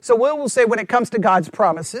Lord. So we will say, when it comes to God's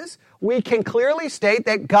promises, we can clearly state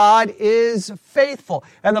that God is faithful.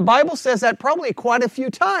 And the Bible says that probably quite a few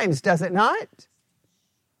times, does it not?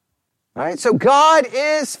 All right, so God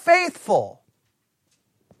is faithful.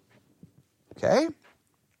 Okay?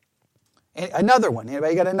 Another one.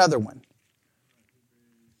 Anybody got another one?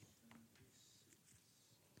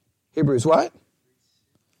 Hebrews what?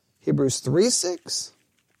 Hebrews 3:6.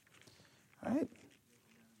 All right.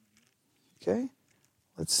 Okay.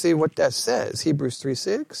 Let's see what that says. Hebrews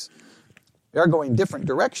 3:6. We are going different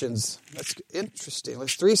directions. That's interesting.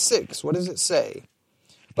 Let's 3:6. What does it say?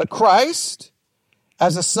 But Christ,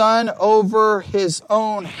 as a son over his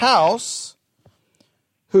own house,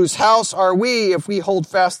 whose house are we if we hold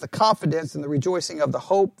fast the confidence and the rejoicing of the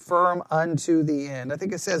hope firm unto the end. I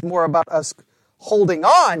think it says more about us holding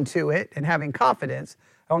on to it and having confidence.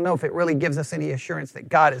 I don't know if it really gives us any assurance that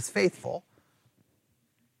God is faithful.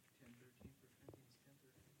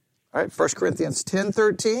 All right, 1 Corinthians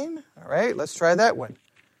 10:13. All right, let's try that one.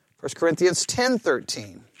 1 Corinthians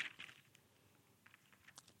 10:13.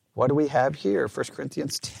 What do we have here? 1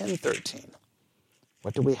 Corinthians 10:13.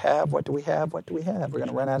 What do we have? What do we have? What do we have? We're going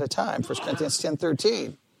to run out of time. 1 Corinthians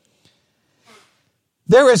 10:13.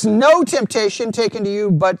 There is no temptation taken to you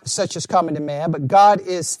but such as common to man, but God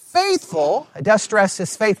is faithful. It does stress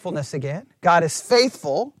his faithfulness again. God is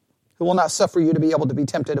faithful, who will not suffer you to be able to be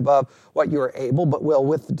tempted above what you are able, but will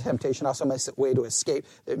with the temptation also make a way to escape,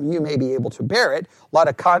 that you may be able to bear it. A lot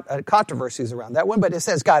of controversies around that one, but it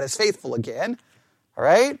says God is faithful again. All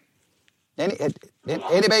right?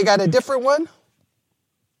 Anybody got a different one?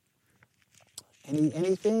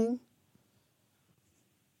 Anything?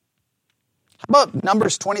 How about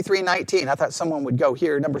Numbers 23:19? I thought someone would go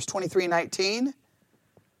here. Numbers 23:19.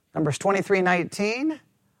 Numbers 23:19.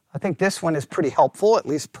 I think this one is pretty helpful, at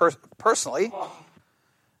least personally.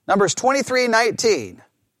 Numbers 23:19.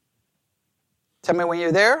 Tell me when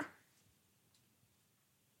you're there.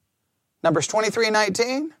 Numbers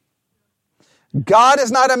 23:19. God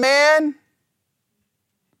is not a man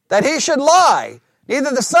that he should lie,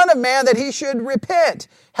 neither the Son of Man that he should repent.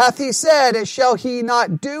 Hath he said, and shall he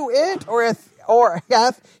not do it? Or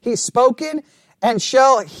hath he spoken, and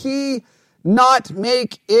shall he not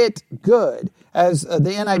make it good? As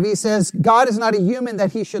the NIV says, God is not a human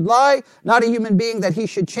that he should lie, not a human being that he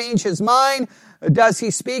should change his mind. Does he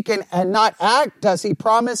speak and not act? Does he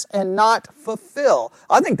promise and not fulfill?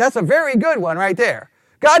 I think that's a very good one right there.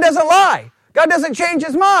 God doesn't lie. God doesn't change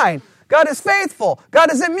his mind. God is faithful.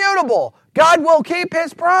 God is immutable. God will keep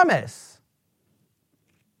his promise.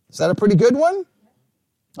 Is that a pretty good one?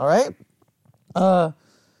 All right.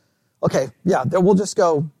 Okay. Yeah. Then we'll just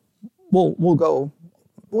go. We'll go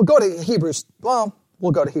to Hebrews. Well,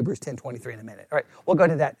 we'll go to Hebrews 10:23 in a minute. All right. We'll go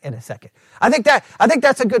to that in a second. I think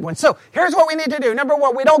that's a good one. So here's what we need to do. Number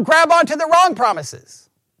one, we don't grab onto the wrong promises.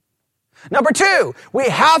 Number two, we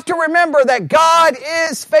have to remember that God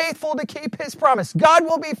is faithful to keep his promise. God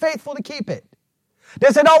will be faithful to keep it.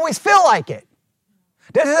 Does it always feel like it?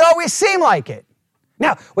 Does it always seem like it?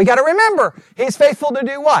 Now, we got to remember, he's faithful to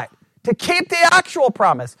do what? To keep the actual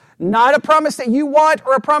promise. Not a promise that you want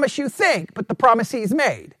or a promise you think, but the promise he's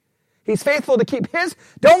made. He's faithful to keep his.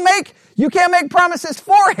 You can't make promises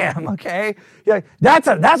for him, okay? That's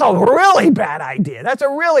a really bad idea. That's a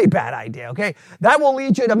really bad idea, okay? That will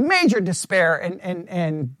lead you to major despair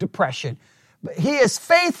and depression. But he is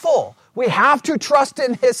faithful. We have to trust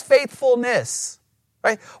in his faithfulness,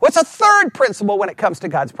 right? What's a third principle when it comes to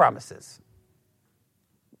God's promises?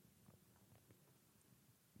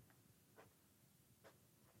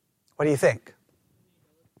 What do you think?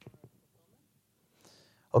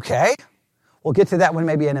 Okay, we'll get to that one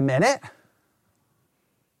maybe in a minute.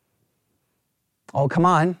 Oh, come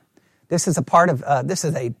on. This is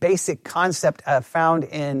a basic concept found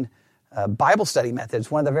in Bible study methods.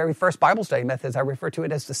 One of the very first Bible study methods, I refer to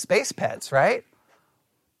it as the space pets, right?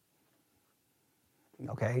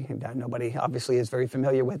 Okay, nobody obviously is very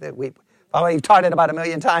familiar with it. We've taught it about 1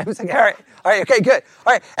 million times. Okay, all right, okay, good.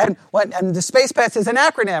 All right, and the space pets is an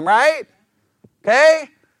acronym, right? Okay?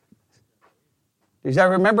 Do you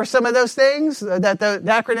remember some of those things that the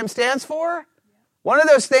acronym stands for? One of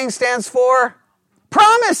those things stands for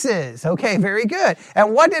promises. Okay, very good.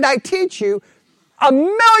 And what did I teach you? a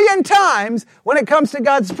million times when it comes to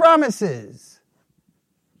God's promises.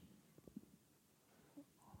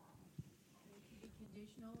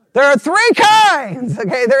 There are three kinds,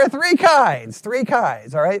 okay? There are three kinds,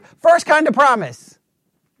 all right? First kind of promise.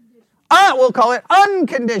 We'll call it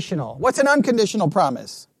unconditional. What's an unconditional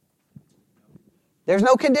promise? There's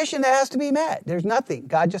no condition that has to be met. There's nothing.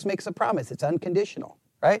 God just makes a promise. It's unconditional,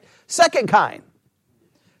 right? Second kind,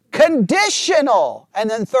 conditional. And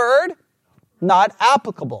then third, not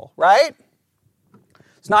applicable, right?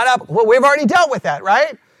 It's not applicable. Well, we've already dealt with that,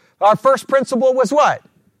 right? Our first principle was what?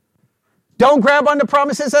 Don't grab onto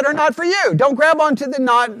promises that are not for you. Don't grab onto the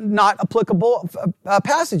not applicable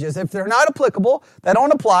passages. If they're not applicable, they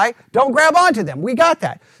don't apply, don't grab onto them. We got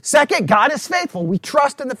that. Second, God is faithful. We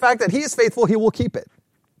trust in the fact that He is faithful. He will keep it.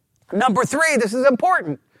 Number three, this is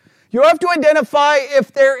important. You have to identify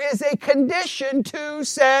if there is a condition to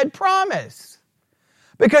said promise.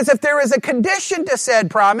 Because if there is a condition to said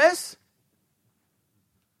promise,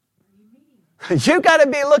 you got to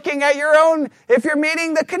be looking at your own, if you're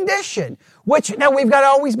meeting the condition. Which, now we've got to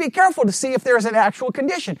always be careful to see if there's an actual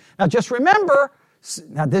condition. Now just remember,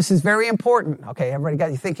 now this is very important. Okay, everybody got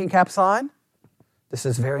your thinking caps on? This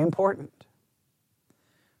is very important.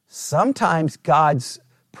 Sometimes God's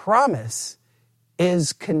promise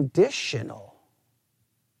is conditional.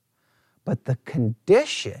 But the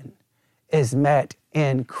condition is met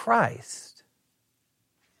in Christ.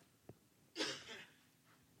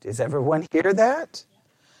 Does everyone hear that?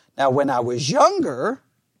 Now, when I was younger,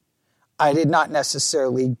 I did not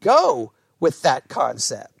necessarily go with that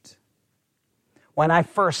concept. When I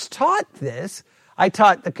first taught this, I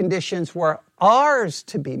taught the conditions were ours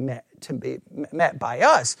to be met by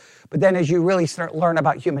us. But then as you really start learn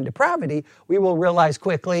about human depravity, we will realize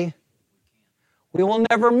quickly we will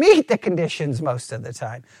never meet the conditions most of the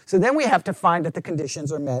time. So then we have to find that the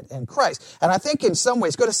conditions are met in Christ. And I think in some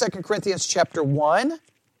ways, go to 2 Corinthians chapter 1.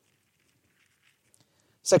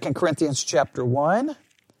 2 Corinthians chapter 1.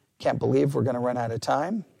 Can't believe we're going to run out of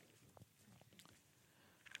time.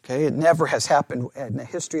 Okay, it never has happened in the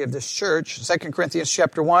history of this church. 2 Corinthians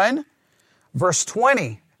chapter 1, verse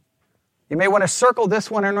 20. You may want to circle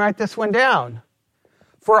this one and write this one down.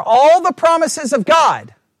 For all the promises of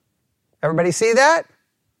God. Everybody see that?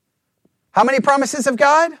 How many promises of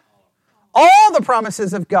God? All the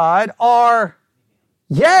promises of God are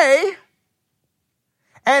yea,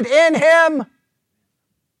 and in Him,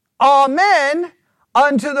 amen,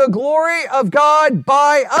 unto the glory of God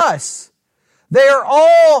by us. They are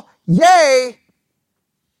all yea,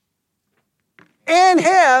 in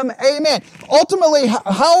Him, amen. Ultimately,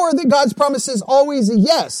 how are God's promises always a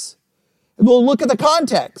yes? We'll look at the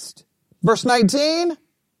context. Verse 19.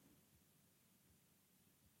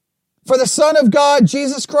 For the Son of God,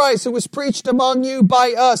 Jesus Christ, who was preached among you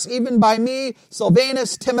by us, even by me,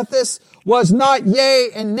 Silvanus, Timotheus, was not yea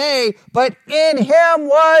and nay, but in Him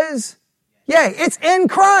was yea. It's in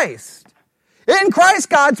Christ. In Christ,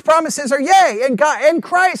 God's promises are yea. In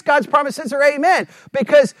Christ, God's promises are amen.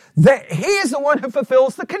 Because He is the one who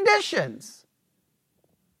fulfills the conditions.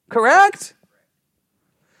 Correct?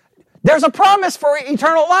 There's a promise for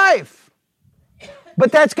eternal life.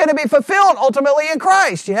 But that's going to be fulfilled ultimately in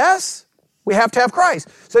Christ, yes? We have to have Christ.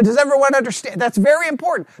 So does everyone understand? That's very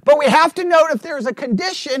important. But we have to note if there's a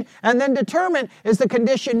condition and then determine, is the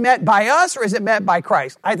condition met by us or is it met by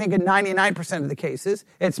Christ? I think in 99% of the cases,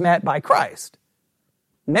 it's met by Christ.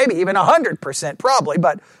 Maybe even 100% probably,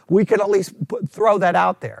 but we could at least throw that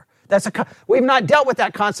out there. We've not dealt with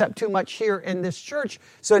that concept too much here in this church,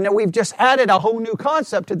 so now we've just added a whole new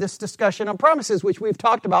concept to this discussion on promises, which we've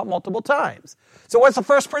talked about multiple times. So what's the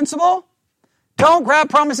first principle? Don't grab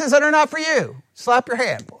promises that are not for you. Slap your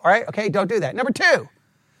hand, all right? Okay, don't do that. Number 2,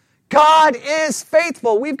 God is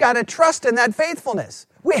faithful. We've got to trust in that faithfulness.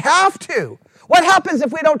 We have to. What happens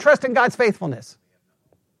if we don't trust in God's faithfulness?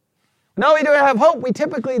 Not only do we have hope, we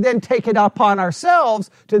typically then take it upon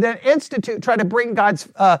ourselves to then try to bring God's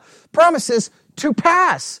promises to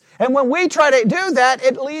pass. And when we try to do that,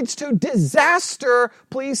 it leads to disaster.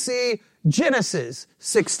 Please see Genesis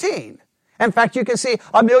 16. In fact, you can see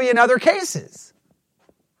a million other cases.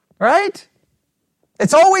 Right?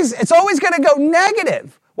 It's always going to go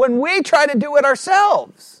negative when we try to do it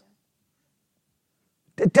ourselves.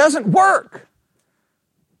 It doesn't work.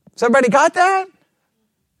 Has everybody got that?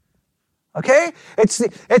 Okay?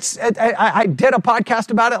 I did a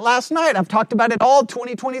podcast about it last night. I've talked about it all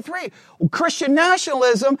 2023. Christian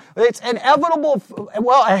nationalism, it's inevitable.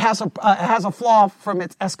 Well, it has a flaw from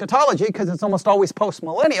its eschatology because it's almost always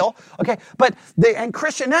post-millennial. Okay? But in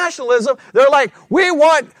Christian nationalism, they're like, we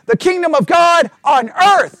want the kingdom of God on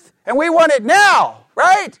earth and we want it now.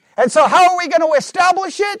 right? And so how are we going to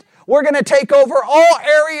establish it? We're going to take over all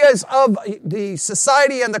areas of the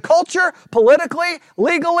society and the culture, politically,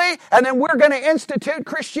 legally, and then we're going to institute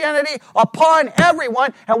Christianity upon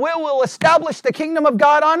everyone, and we will establish the kingdom of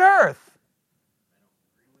God on earth.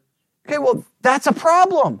 Okay, well, that's a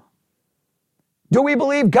problem. Do we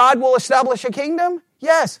believe God will establish a kingdom?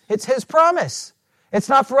 Yes, it's His promise. It's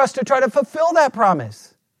not for us to try to fulfill that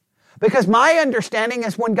promise. Because my understanding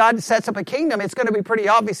is when God sets up a kingdom, it's going to be pretty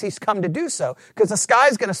obvious He's come to do so. Because the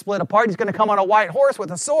sky's going to split apart. He's going to come on a white horse with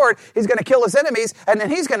a sword. He's going to kill His enemies. And then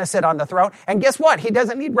He's going to sit on the throne. And guess what? He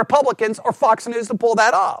doesn't need Republicans or Fox News to pull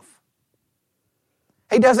that off.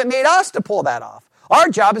 He doesn't need us to pull that off. Our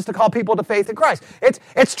job is to call people to faith in Christ.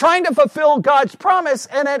 It's trying to fulfill God's promise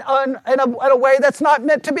in a way that's not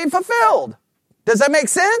meant to be fulfilled. Does that make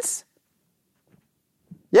sense?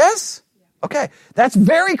 Yes? Okay, that's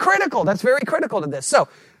very critical. That's very critical to this. So,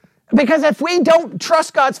 because if we don't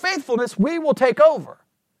trust God's faithfulness, we will take over.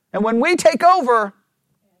 And when we take over,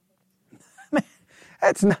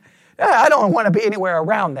 I don't want to be anywhere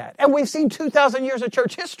around that. And we've seen 2,000 years of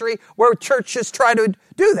church history where churches try to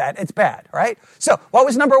do that. It's bad, right? So, what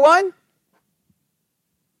was number one?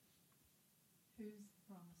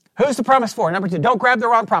 Who's the promise for? Number two, don't grab the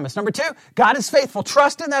wrong promise. Number two, God is faithful.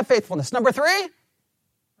 Trust in that faithfulness. Number three,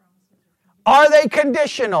 are they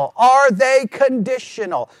conditional? Are they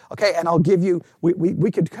conditional? Okay, and I'll give you, we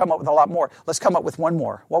could come up with a lot more. Let's come up with one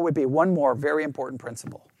more. What would be one more very important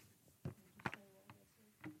principle?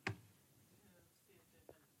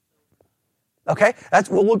 Okay,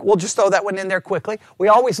 we'll just throw that one in there quickly. We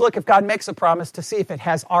always look if God makes a promise to see if it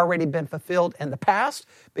has already been fulfilled in the past,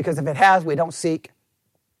 because if it has, we don't seek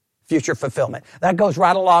future fulfillment. That goes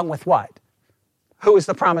right along with what? Who is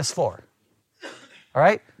the promise for? All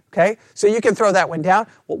right? Okay, so you can throw that one down.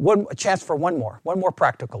 A chance for one more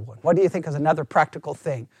practical one. What do you think is another practical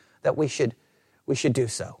thing that we should do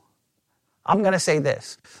so? I'm going to say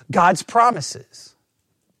this. God's promises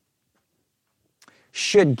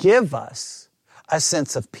should give us a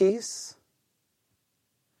sense of peace,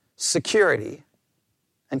 security,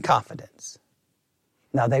 and confidence.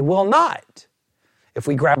 Now, they will not if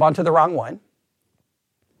we grab onto the wrong one.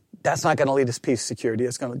 That's not going to lead us peace, security.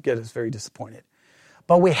 It's going to get us very disappointed.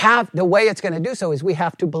 But the way it's going to do so is we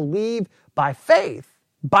have to believe by faith,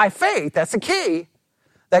 that's the key,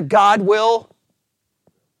 that God will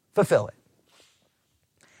fulfill it.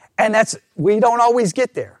 And we don't always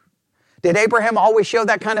get there. Did Abraham always show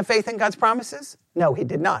that kind of faith in God's promises? No, he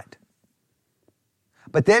did not.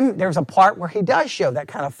 But then there's a part where he does show that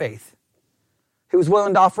kind of faith. He was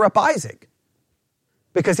willing to offer up Isaac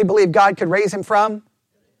because he believed God could raise him from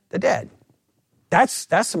the dead. That's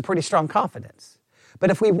some pretty strong confidence. But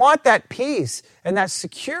if we want that peace and that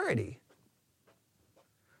security,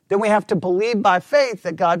 then we have to believe by faith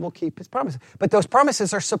that God will keep His promises. But those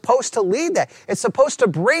promises are supposed to lead that. It's supposed to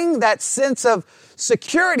bring that sense of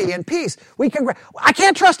security and peace. I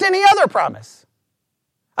can't trust any other promise.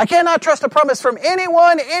 I cannot trust a promise from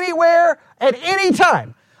anyone, anywhere, at any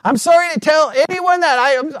time. I'm sorry to tell anyone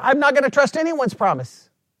that I'm not going to trust anyone's promise.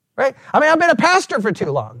 Right? I mean, I've been a pastor for too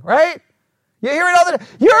long, right? You hear it all the time.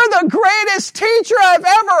 You're the greatest teacher I've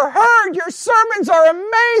ever heard. Your sermons are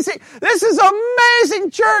amazing. This is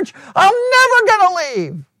amazing church. I'm never going to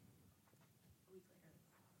leave.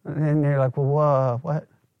 And then you're like, well,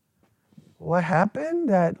 what happened?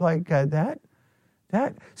 That.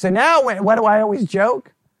 So now, what do I always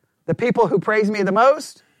joke? The people who praise me the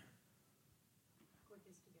most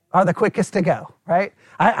are the quickest to go, right?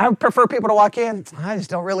 I prefer people to walk in. I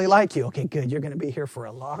just don't really like you. Okay, good. You're going to be here for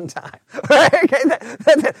a long time. Right? Okay,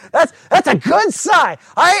 that's a good sign.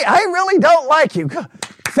 I really don't like you.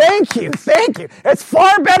 Thank you. It's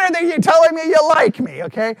far better than you telling me you like me.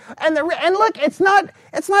 Okay, and look, it's not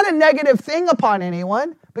a negative thing upon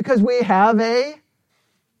anyone because we have a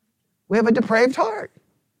depraved heart,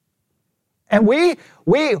 and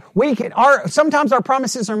sometimes our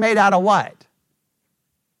promises are made out of what?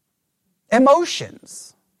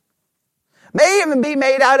 Emotions. May even be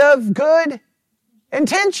made out of good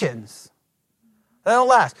intentions. They don't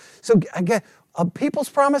last. So again, people's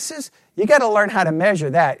promises, you got to learn how to measure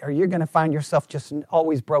that, or you're going to find yourself just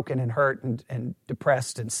always broken and hurt and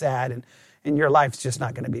depressed and sad, and your life's just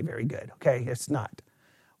not going to be very good. Okay, it's not.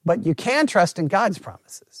 But you can trust in God's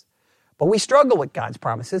promises. But we struggle with God's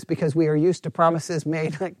promises because we are used to promises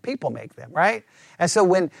made like people make them, right? And so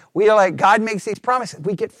when we are like, God makes these promises,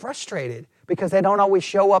 we get frustrated because they don't always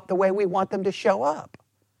show up the way we want them to show up.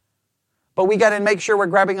 But we got to make sure we're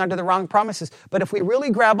grabbing onto the wrong promises. But if we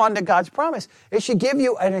really grab onto God's promise, it should give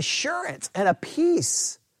you an assurance and a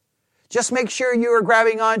peace. Just make sure you are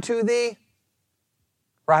grabbing onto the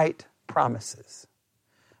right promises.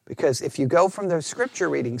 Because if you go from those scripture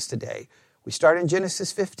readings today, we start in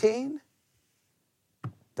Genesis 15.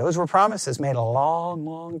 Those were promises made a long,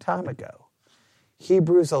 long time ago.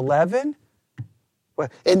 Hebrews 11. Well,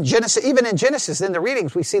 even in Genesis, in the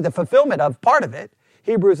readings, we see the fulfillment of part of it.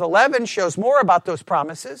 Hebrews 11 shows more about those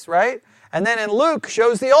promises, right? And then in Luke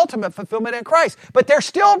shows the ultimate fulfillment in Christ. But there's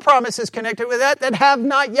still promises connected with that have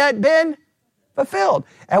not yet been fulfilled.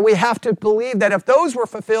 And we have to believe that if those were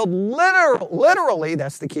fulfilled literally,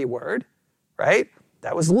 that's the key word, right?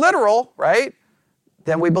 That was literal, right?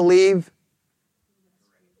 Then we believe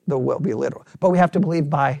the will be literal. But we have to believe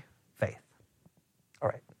by faith. All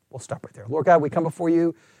right, we'll stop right there. Lord God, we come before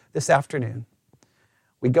you this afternoon.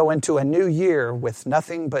 We go into a new year with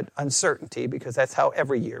nothing but uncertainty because that's how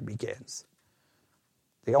every year begins.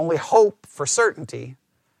 The only hope for certainty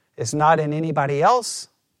is not in anybody else,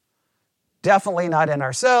 definitely not in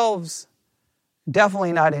ourselves,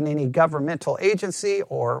 definitely not in any governmental agency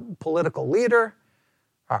or political leader.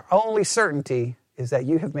 Our only certainty is that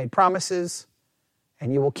you have made promises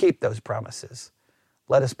and you will keep those promises.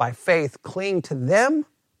 Let us by faith cling to them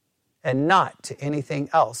and not to anything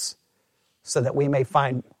else, so that we may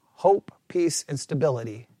find hope, peace, and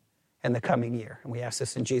stability in the coming year. And we ask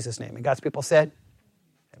this in Jesus' name. And God's people said,